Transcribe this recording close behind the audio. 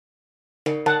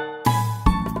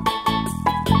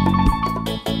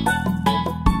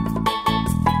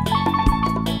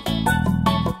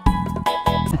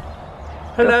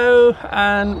Hello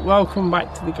and welcome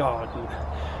back to the garden.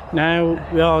 Now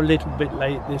we are a little bit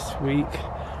late this week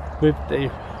with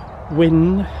the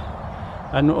wind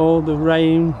and all the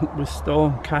rain with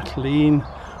Storm Kathleen,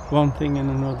 one thing and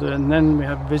another, and then we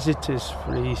have visitors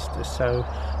for Easter, so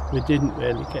we didn't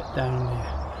really get down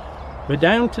here. We're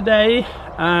down today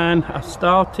and I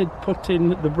started putting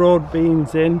the broad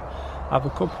beans in. I have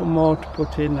a couple more to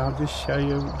put in. I'll just show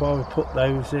you while we put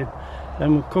those in.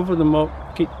 Then we'll cover them up,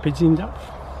 keep pigeons off,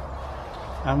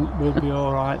 and we'll be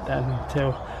all right then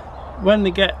until when they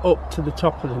get up to the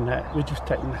top of the net, we just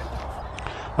take the net off.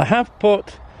 I have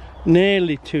put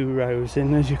nearly 2 rows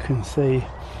in, as you can see,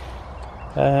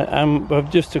 and we've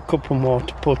just a couple more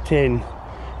to put in.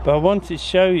 But I wanted to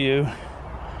show you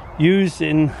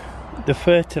using the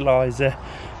fertiliser,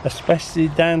 especially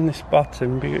down this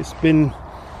bottom, because it's been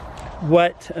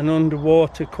wet and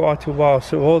underwater quite a while,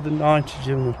 so all the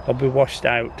nitrogen will be washed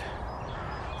out.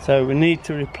 So we need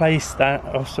to replace that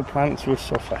or the plants will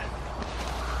suffer.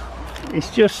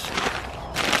 It's just,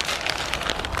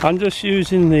 I'm just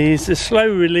using these, the slow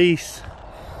release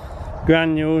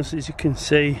granules, as you can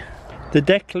see. The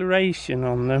declaration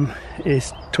on them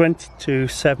is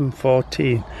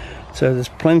 22,714, so there's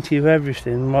plenty of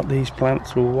everything what these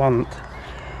plants will want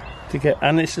to get,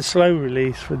 and it's a slow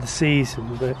release for the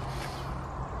season, but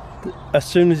as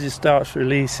soon as it starts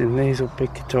releasing, these will pick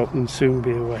it up and soon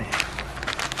be away.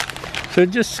 So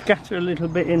just scatter a little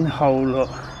bit in the hole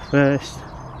up first.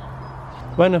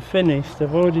 When I've finished,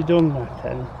 I've already done that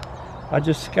then, I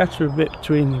just scatter a bit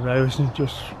between the rows and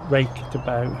just rake it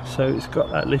about, so it's got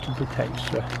that little bit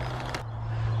extra.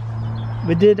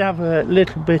 We did have a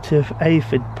little bit of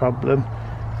aphid problem,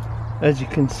 as you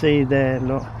can see there,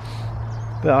 look.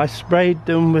 But I sprayed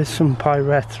them with some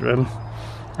pyrethrum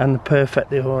and they're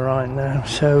perfectly alright now,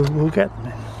 so we'll get them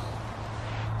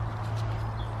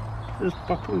in. Just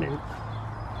pop them in.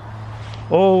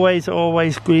 Always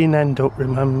green end up,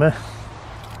 remember.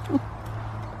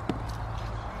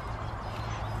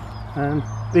 And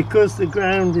because the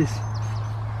ground is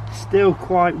still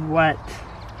quite wet,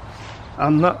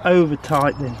 I'm not over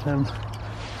tightening them,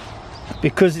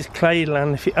 because it's clay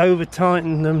land. If you over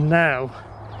tighten them now,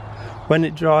 when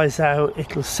it dries out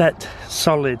it'll set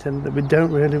solid, and we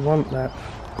don't really want that.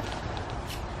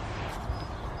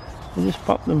 You just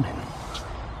pop them in,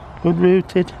 good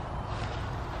rooted,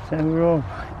 so we're all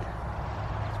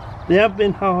right. They have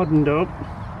been hardened up.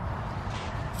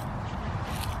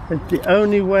 It's the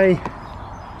only way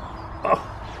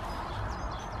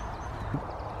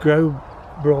grow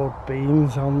broad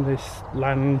beans on this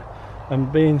land,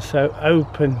 and being so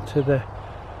open to the,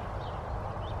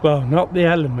 well, not the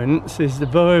elements, is the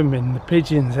vermin, the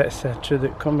pigeons, etc.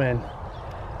 that come in.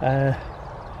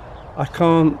 I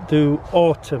can't do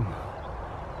autumn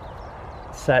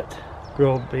set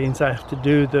broad beans. I have to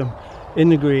do them in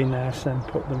the greenhouse and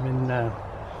put them in now.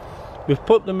 We've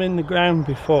put them in the ground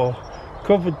before,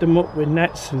 covered them up with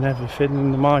nets and everything,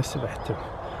 and the mice have ate them.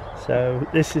 So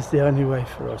this is the only way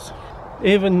for us.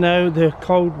 Even though they're a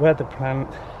cold weather plant,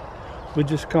 we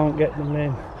just can't get them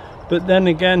in. But then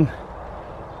again,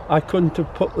 I couldn't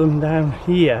have put them down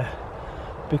here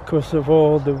because of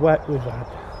all the wet we've had.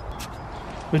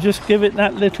 We just give it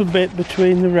that little bit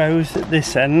between the rows at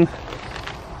this end,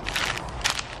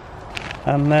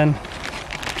 and then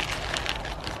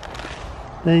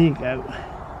there you go.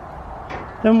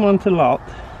 Don't want a lot,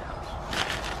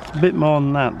 a bit more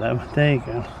than that though. There you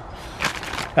go.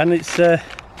 And it's a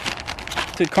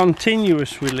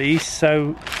continuous release,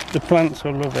 so the plants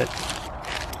will love it.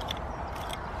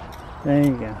 There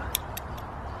you go.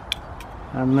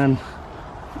 And then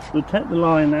we'll take the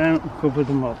line out and cover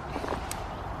them up.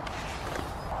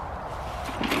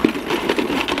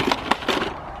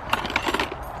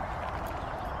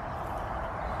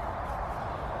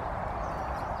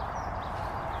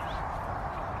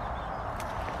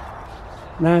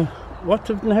 Now, what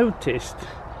I've noticed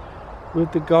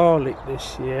with the garlic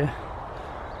this year,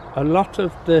 a lot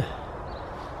of the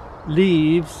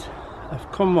leaves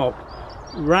have come up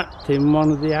wrapped in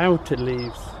one of the outer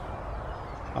leaves.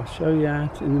 I'll show you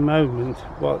out in a moment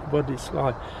what it's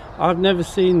like. I've never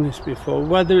seen this before.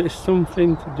 Whether it's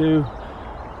something to do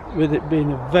with it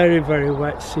being a very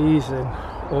wet season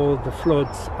or the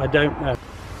floods, I don't know.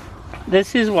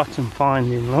 This is what I'm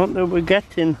finding, look, that we're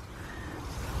getting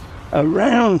a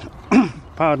round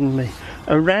pardon me,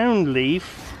 a round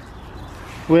leaf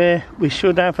where we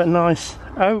should have a nice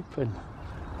open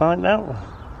like that one,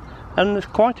 and there's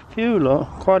quite a few, look,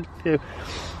 quite a few.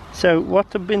 So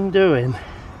what I've been doing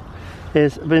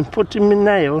is I've been putting my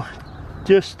nail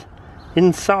just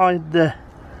inside the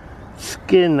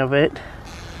skin of it,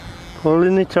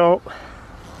 pulling it up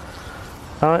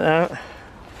like that,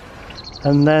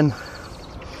 and then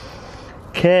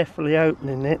carefully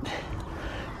opening it.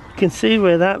 You can see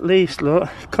where that leaf, look,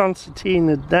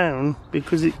 concertina down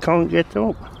because it can't get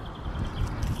up.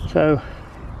 So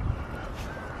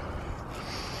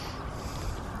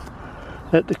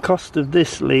at the cost of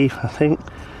this leaf, I think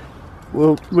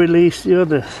we'll release the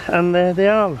others, and there they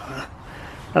are.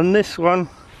 And this one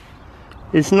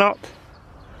is not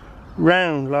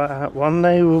round like that one,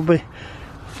 they will be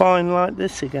fine like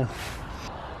this again.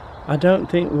 I don't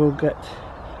think we'll get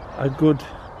a good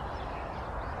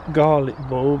garlic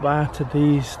bulb out of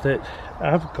these that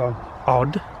have gone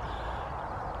odd,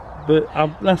 but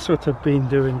that's what I've been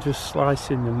doing, just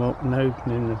slicing them up and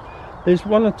opening them. There's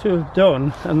one or two have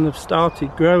done and they've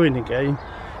started growing again,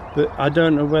 but I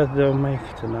don't know whether they'll make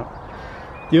it or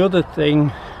not. The other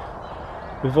thing,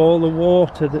 with all the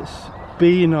water that's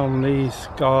been on these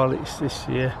garlics this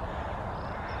year,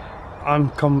 I'm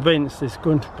convinced there's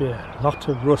going to be a lot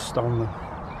of rust on them,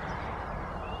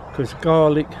 because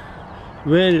garlic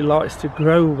really likes to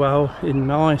grow well in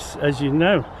nice, as you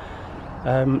know,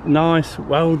 nice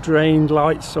well drained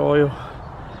light soil,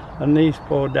 and these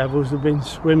poor devils have been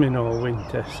swimming all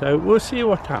winter, so we'll see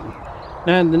what happens.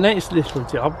 Now the next little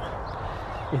job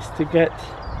is to get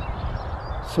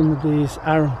some of these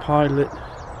Aaron Pilot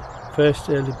first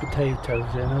early potatoes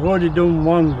in. I've already done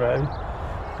one row,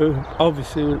 but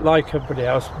obviously, like everybody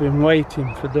else, I've been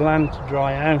waiting for the land to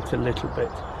dry out a little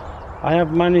bit. I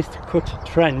have managed to cut a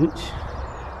trench,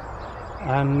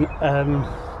 and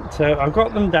so I've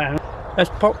got them down. Let's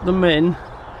pop them in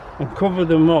and cover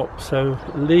them up, so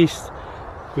at least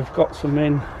we've got some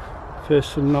in for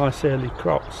some nice early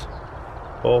crops,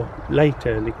 or late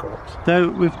early crops. So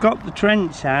we've got the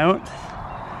trench out.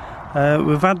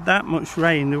 We've had that much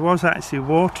rain. There was actually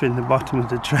water in the bottom of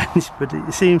the trench, but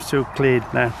it seems to have cleared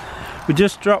now. We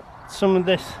just dropped some of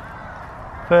this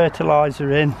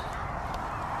fertiliser in,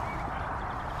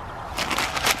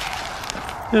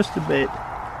 just a bit.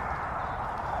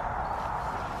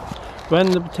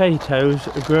 When the potatoes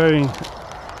are growing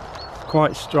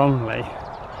quite strongly,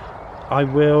 I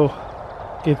will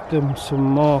give them some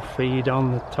more feed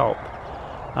on the top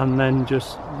and then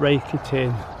just rake it in.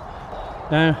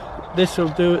 Now this will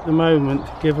do at the moment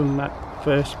to give them that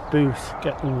first boost,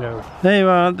 get them going. There you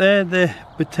are, they're the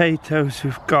potatoes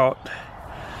we've got,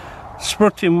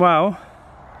 sprouting well.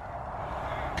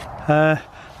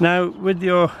 Now with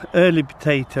your early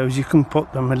potatoes you can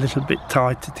put them a little bit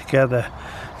tighter together,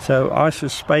 so I shall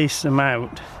space them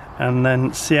out and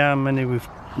then see how many we've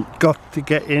got to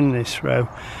get in this row.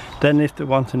 Then if they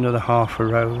want another half a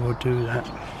row, we'll do that.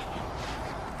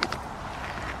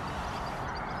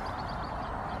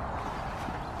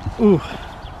 Ooh,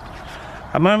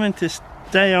 I'm having to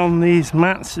stay on these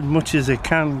mats as much as I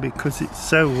can because it's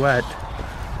so wet.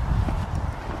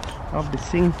 I'll be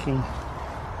sinking.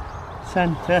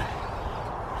 Centre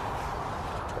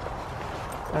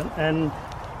and end,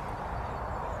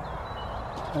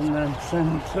 and then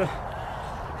centre.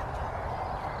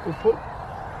 We'll put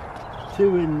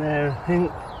two in there, I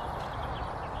think.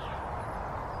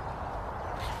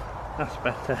 That's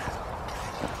better.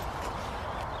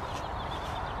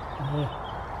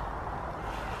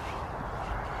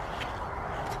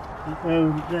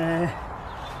 Go there.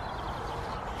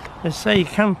 As I say, you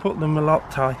can put them a lot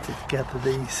tighter together,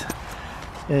 these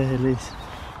earlies.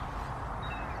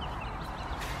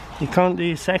 You can't do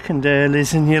your second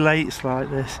earlies and your lates like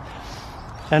this.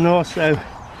 And also,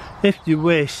 if you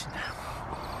wish,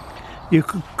 you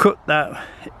could cut that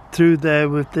through there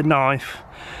with the knife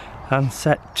and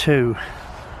set two,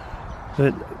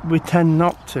 but we tend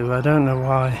not to, I don't know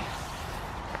why.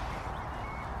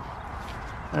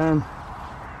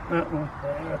 That one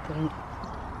there, I think.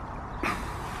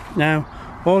 Now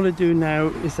all I do now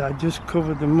is I just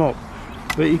cover them up,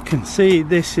 but you can see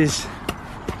this is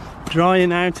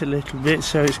drying out a little bit,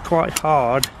 so it's quite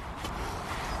hard.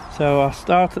 So I'll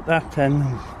start at that end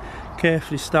and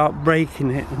carefully start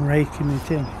breaking it and raking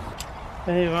it in.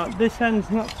 There you are, this end's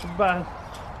not so bad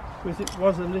because it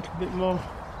was a little bit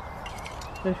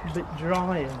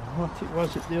drier than what it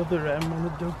was at the other end when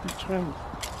I dug the trench.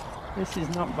 This is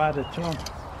not bad at all.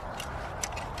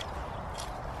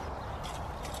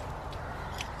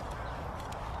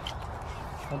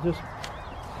 I'll just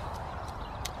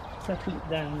settle it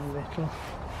down a little.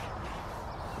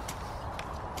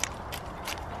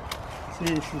 See,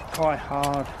 this is quite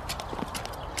hard,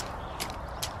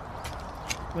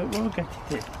 but we'll get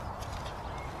it in.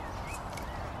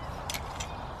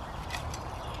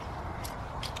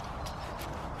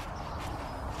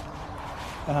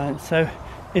 Right, so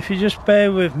if you just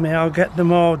bear with me, I'll get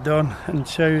them all done and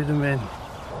show you them in.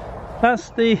 That's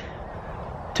the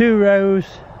 2 rows,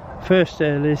 first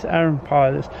earlies, Aaron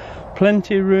pilots,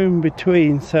 plenty of room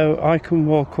between so I can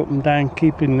walk up and down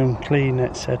keeping them clean,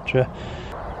 etc.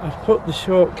 I've put the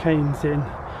short canes in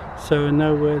so I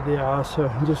know where they are, so I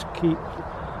can just keep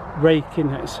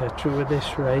raking, etc. with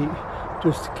this rake,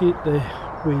 just to keep the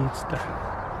weeds down.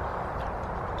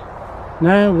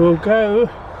 Now we'll go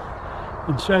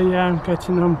and show you how I'm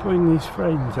getting on putting these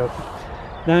frames up.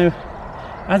 Now,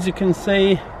 as you can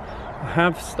see, I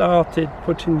have started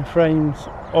putting the frames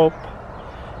up.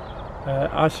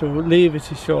 I shall leave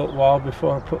it a short while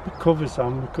before I put the covers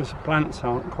on because the plants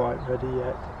aren't quite ready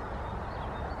yet.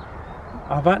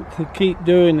 I've had to keep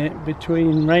doing it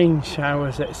between rain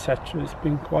showers, etc. It's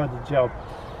been quite a job.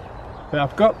 But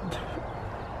I've got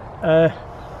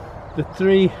the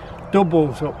 3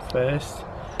 doubles up first.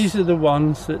 These are the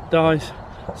ones that Di's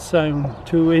sewn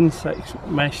 2 insect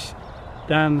mesh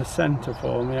down the centre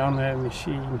for me on her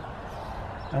machine,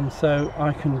 and so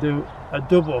I can do a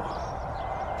double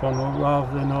tunnel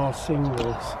rather than all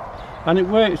singles, and it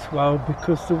works well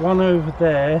because the one over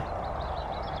there,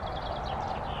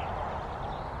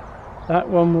 that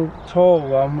one, will, tall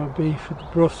one, will be for the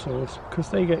Brussels because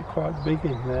they get quite big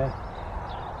in there.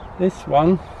 This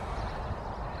one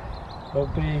will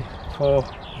be for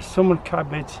the summer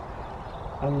cabbage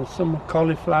and the summer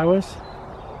cauliflowers.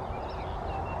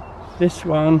 This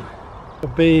one will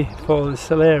be for the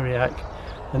celeriac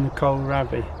and the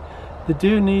kohlrabi. They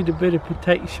do need a bit of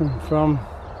protection from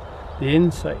the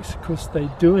insects because they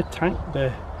do attack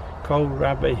the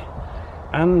kohlrabi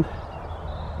and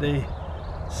the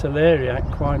celeriac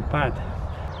quite bad.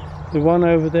 The one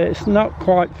over there, it's not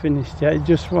quite finished yet, it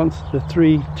just wants the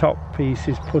 3 top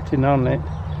pieces putting on it.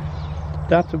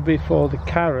 That'll be for the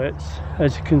carrots.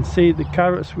 As you can see, the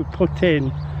carrots we put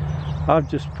in, I've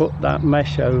just put that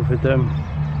mesh over them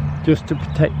just to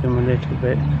protect them a little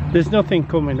bit. There's nothing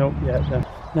coming up yet though.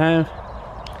 Now,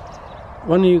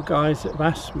 one of you guys have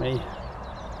asked me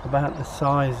about the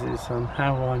sizes and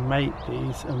how I make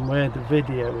these and where the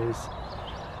video is.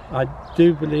 I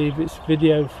do believe it's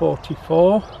video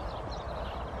 44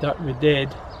 that we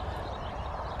did,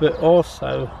 but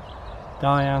also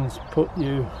Diane's put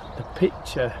you the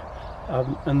picture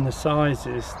and the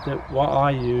sizes that what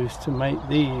I use to make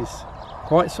these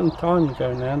quite some time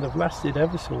ago now. They've lasted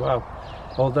ever so well,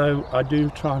 although I do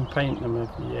try and paint them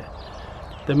every year.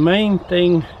 The main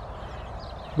thing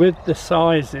with the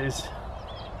sizes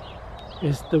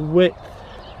is the width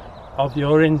of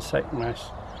your insect mesh.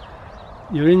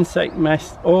 Your insect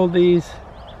mesh, all these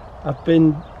have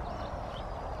been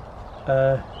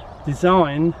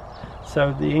designed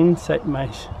so the insect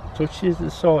mesh touches the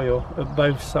soil at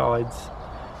both sides,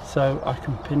 so I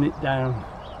can pin it down.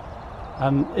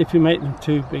 And if you make them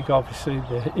too big, obviously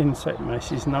the insect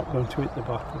mesh is not going to hit the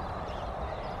bottom.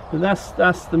 But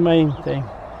that's the main thing.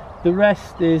 The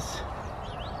rest is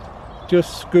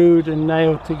just screwed and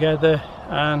nailed together,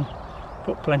 and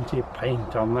put plenty of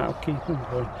paint on, that'll keep them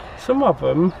going. Some of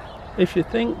them, if you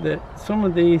think that some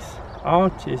of these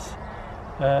arches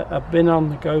have been on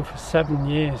the go for 7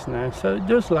 years now, so it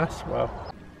does last well.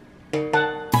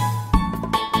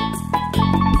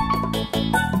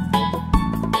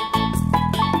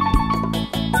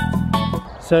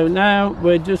 So now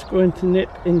we're just going to nip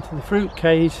into the fruit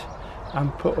cage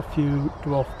and put a few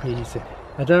dwarf peas in.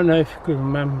 I don't know if you can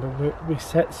remember, but we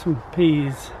set some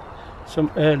peas, some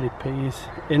early peas,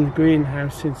 in the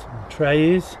greenhouse in some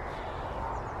trays.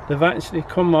 They've actually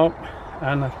come up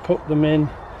and I've put them in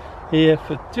here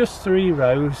for just 3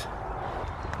 rows.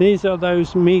 These are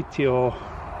those meteor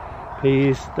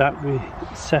peas that we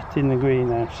set in the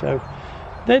greenhouse, so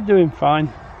they're doing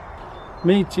fine.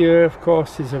 Meteor, of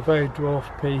course, is a very dwarf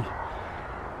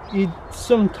pea.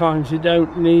 Sometimes you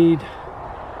don't need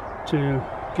to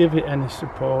give it any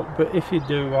support, but if you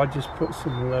do, I just put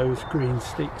some of those green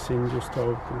sticks in just to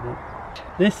open it.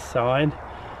 This side,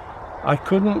 I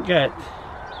couldn't get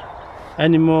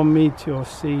any more meteor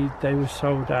seed, they were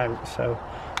sold out, so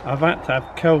I've had to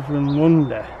have Kelvin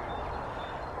Wonder,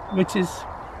 which is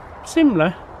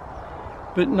similar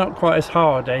but not quite as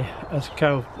hardy as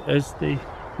the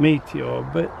meteor,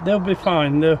 but they'll be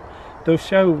fine. They'll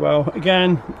show well.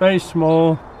 Again, very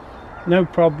small, no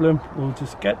problem. We'll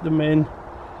just get them in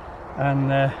and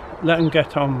let them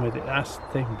get on with it, that's the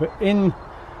thing. But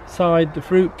inside the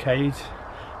fruit cage,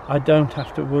 I don't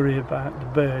have to worry about the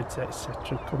birds,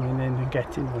 etc. coming in and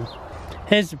getting them.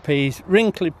 Here's the peas,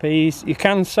 wrinkly peas. You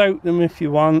can soak them if you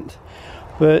want,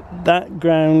 but that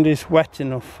ground is wet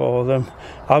enough for them.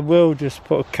 I will just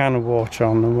put a can of water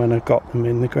on them when I've got them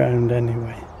in the ground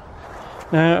anyway.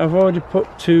 Now, I've already put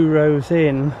 2 rows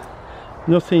in,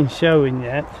 nothing showing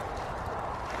yet,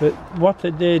 but what I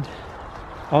did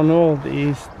on all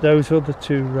those other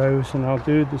 2 rows, and I'll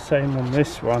do the same on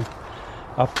this one.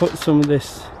 I'll put some of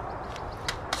this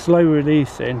slow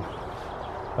release in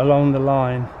along the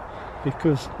line,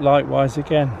 because likewise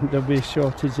again there'll be a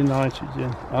shortage of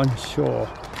nitrogen, I'm sure.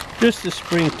 Just a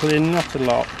sprinkling, not a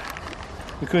lot,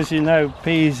 because you know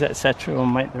peas etc. will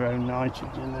make their own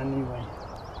nitrogen anyway.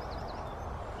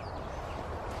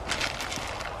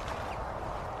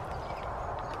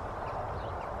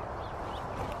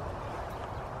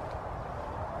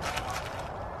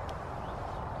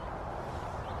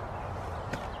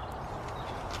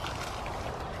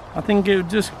 I think it'll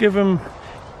just give the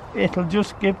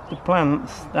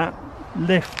plants that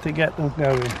lift to get them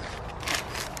going.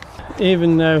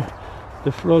 Even though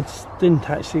the floods didn't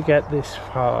actually get this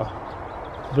far,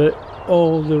 but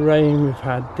all the rain we've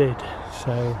had did,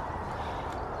 so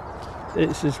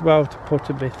it's as well to put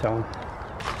a bit on.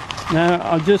 Now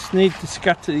I just need to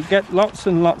scatter, you get lots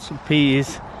and lots of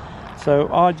peas,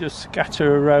 so I just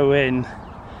scatter a row in.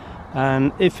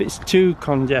 And if it's too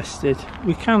congested,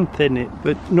 we can thin it,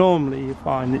 but normally you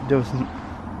find it doesn't.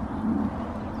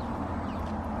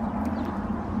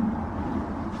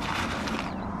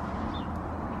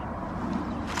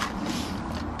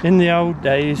 In the old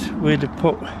days, we'd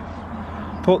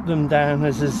have put them down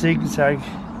as a zigzag,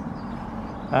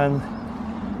 and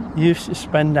used to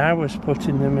spend hours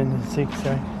putting them in a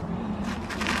zigzag,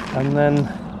 and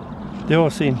then they all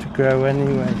seem to grow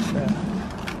anyway, so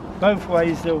both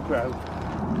ways they'll grow.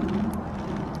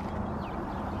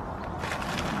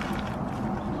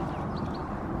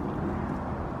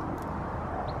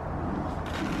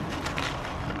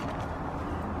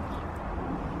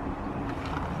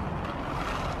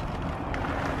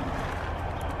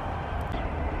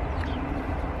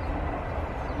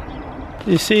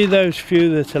 You see those few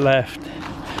that are left?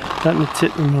 Let me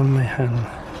tip them on my hand.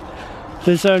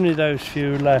 There's only those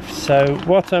few left, so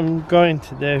what I'm going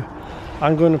to do,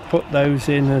 I'm going to put those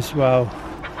in as well,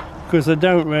 because I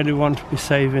don't really want to be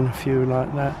saving a few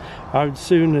like that. I would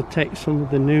sooner take some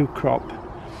of the new crop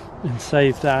and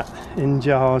save that in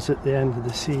jars at the end of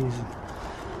the season.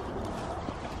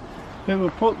 We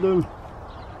will put them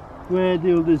where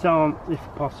the others aren't if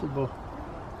possible,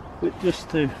 but just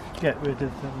to get rid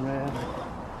of them really.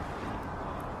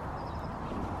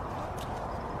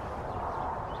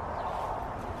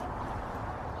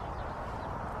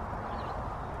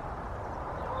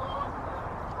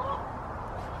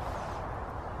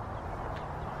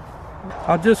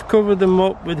 I'll just cover them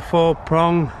up with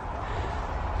 4-prong.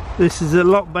 This is a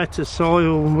lot better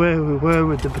soil than where we were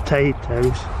with the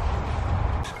potatoes.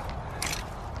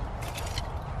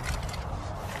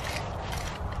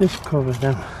 Just cover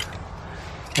them,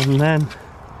 and then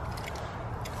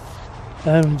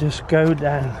just go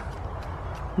down.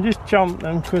 And just chomp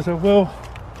them, because I will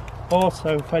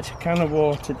also fetch a can of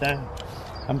water down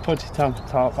and put it on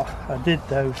top. I did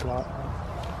those like that.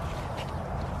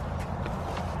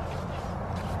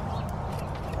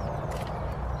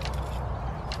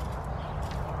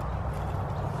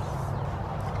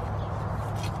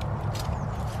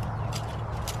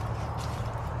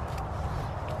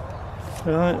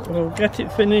 Right, we'll get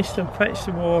it finished and fetch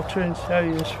the water and show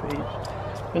you the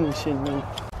finishing them.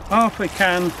 Half a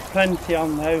can, plenty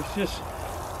on those, just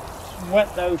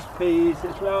wet those peas,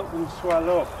 it'll help them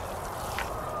swell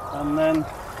up and then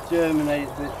germinate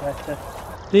a bit better.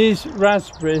 These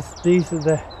raspberries, these are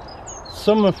the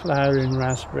summer flowering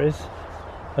raspberries,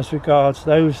 as regards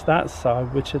those that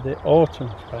side, which are the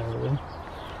autumn flowering.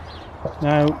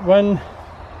 Now when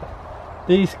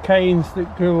these canes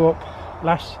that grew up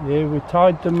last year, we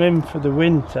tied them in for the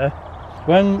winter.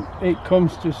 When it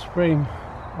comes to spring,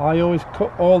 I always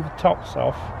cut all the tops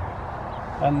off,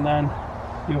 and then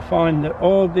you'll find that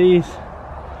all these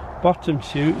bottom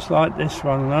shoots, like this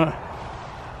one,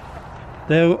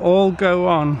 they'll all go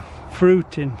on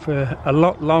fruiting for a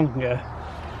lot longer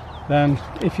than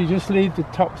if you just leave the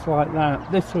tops like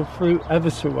that. This will fruit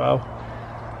ever so well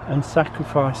and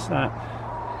sacrifice that.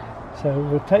 So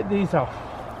we'll take these off.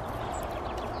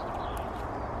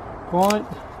 Right.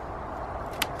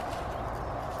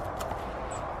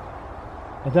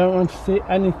 I don't want to see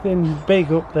anything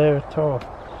big up there at all.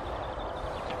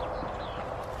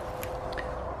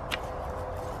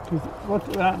 Because what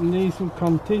will happen, these will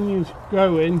continue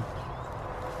growing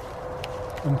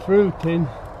and fruiting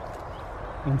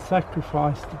and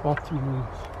sacrifice the bottom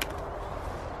ones.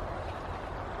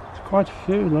 It's quite a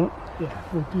few, look. Yeah,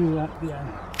 we'll do that at the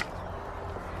end.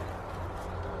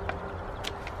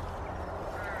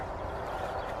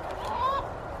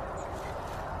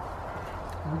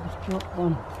 I'll just drop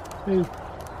one, two,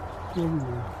 in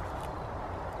there.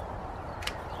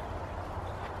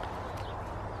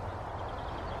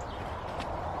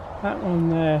 That one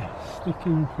there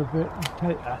sticking for a bit, we'll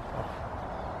take that off.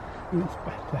 It's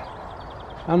better.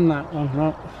 And that one,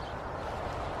 right?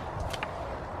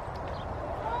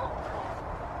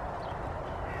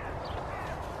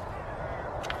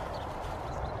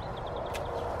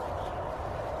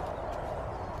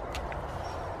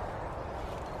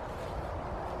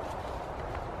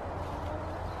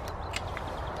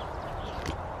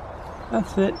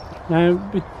 That's it. Now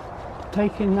be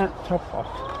taking that top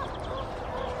off.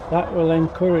 That will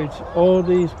encourage all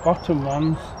these bottom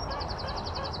ones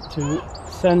to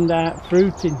send out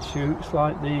fruiting shoots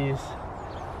like these,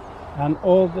 and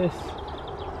all this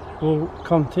will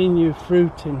continue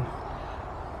fruiting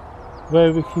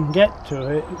where we can get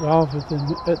to it rather than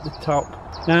at the top.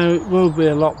 Now it will be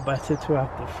a lot better to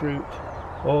have the fruit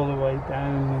all the way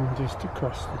down than just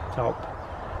across the top.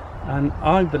 And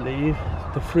I believe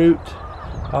the fruit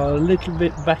are a little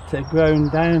bit better grown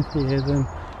down here than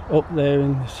up there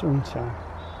in the sunshine,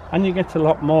 and you get a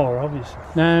lot more obviously.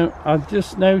 Now I've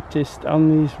just noticed on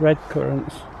these red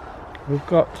currants we've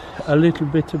got a little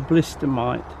bit of blister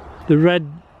mite. The red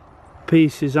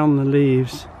pieces on the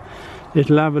leaves,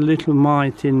 it'll have a little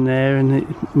mite in there, and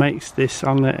it makes this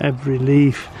on every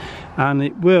leaf, and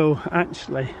it will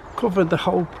actually cover the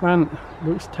whole plant.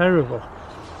 Looks terrible.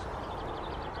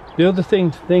 The other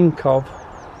thing to think of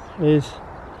is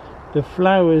the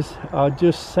flowers are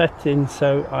just setting,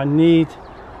 so I need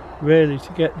really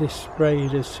to get this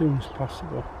sprayed as soon as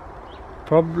possible,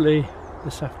 probably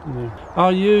this afternoon.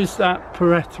 I'll use that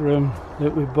pyrethrum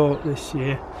that we bought this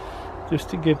year just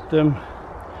to give them,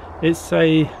 it's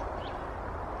a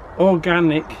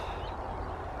organic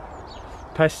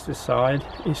pesticide.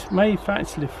 It's made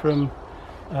actually from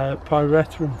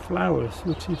pyrethrum flowers,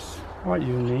 which is quite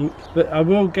unique, but I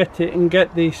will get it and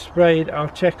get these sprayed. I'll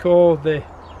check all the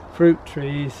fruit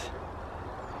trees,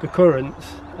 the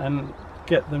currants, and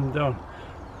get them done.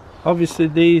 Obviously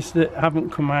these that haven't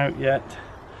come out yet,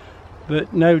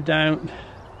 but no doubt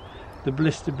the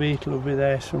blister beetle will be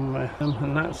there somewhere,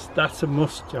 and that's a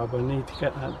must job. I need to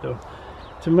get that done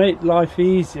to make life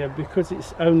easier, because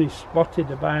it's only spotted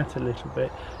about a little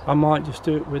bit. I might just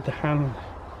do it with the hand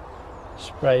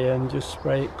sprayer and just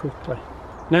spray it quickly.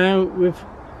 Now we've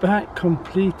about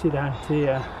completed out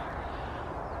here.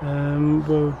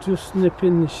 We'll just nip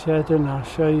in the shed and I'll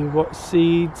show you what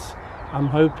seeds I'm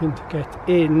hoping to get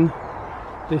in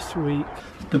this week.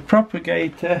 The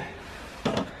propagator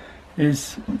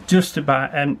is just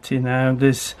about empty now.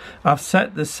 I've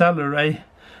set the celery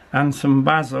and some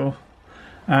basil,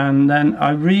 and then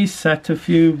I reset a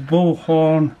few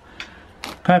bullhorn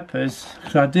peppers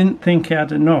because I didn't think I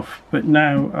had enough, but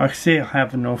now I see I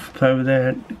have enough, so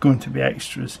they're going to be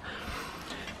extras.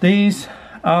 These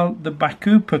are the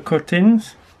bakupa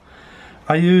cuttings.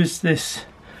 I use this,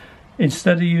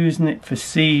 instead of using it for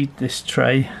seed, this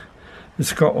tray,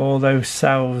 it's got all those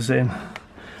cells in.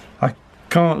 I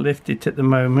can't lift it at the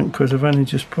moment because I've only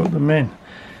just put them in,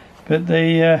 but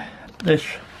there's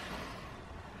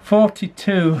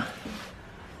 42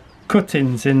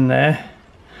 cuttings in there.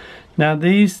 Now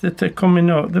these that are coming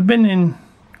up, they've been in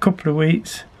a couple of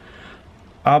weeks.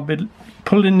 I'll be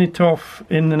pulling it off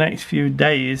in the next few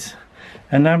days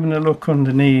and having a look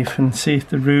underneath and see if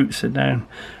the roots are down.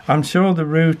 I'm sure they're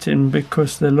rooting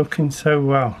because they're looking so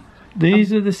well.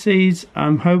 These are the seeds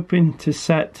I'm hoping to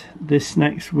set this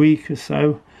next week or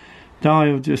so.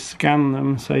 Di will just scan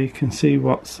them so you can see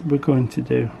what we're going to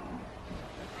do.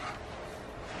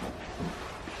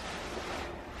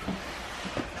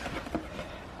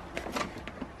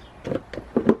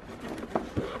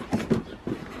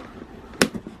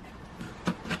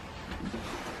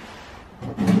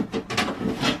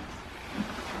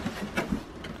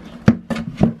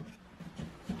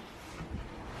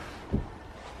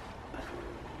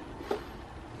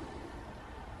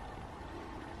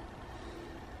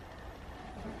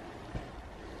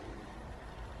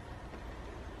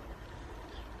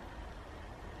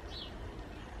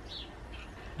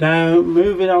 Now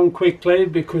moving on quickly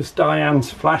because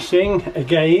Diane's flashing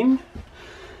again.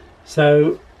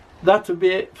 So that'll be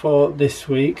it for this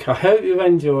week. I hope you've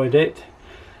enjoyed it.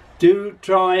 Do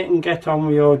try and get on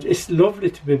with your... It's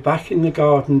lovely to be back in the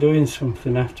garden doing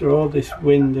something after all this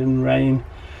wind and rain.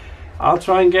 I'll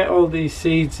try and get all these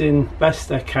seeds in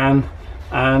best I can,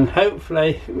 and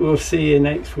hopefully we'll see you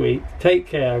next week. Take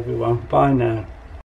care everyone. Bye now.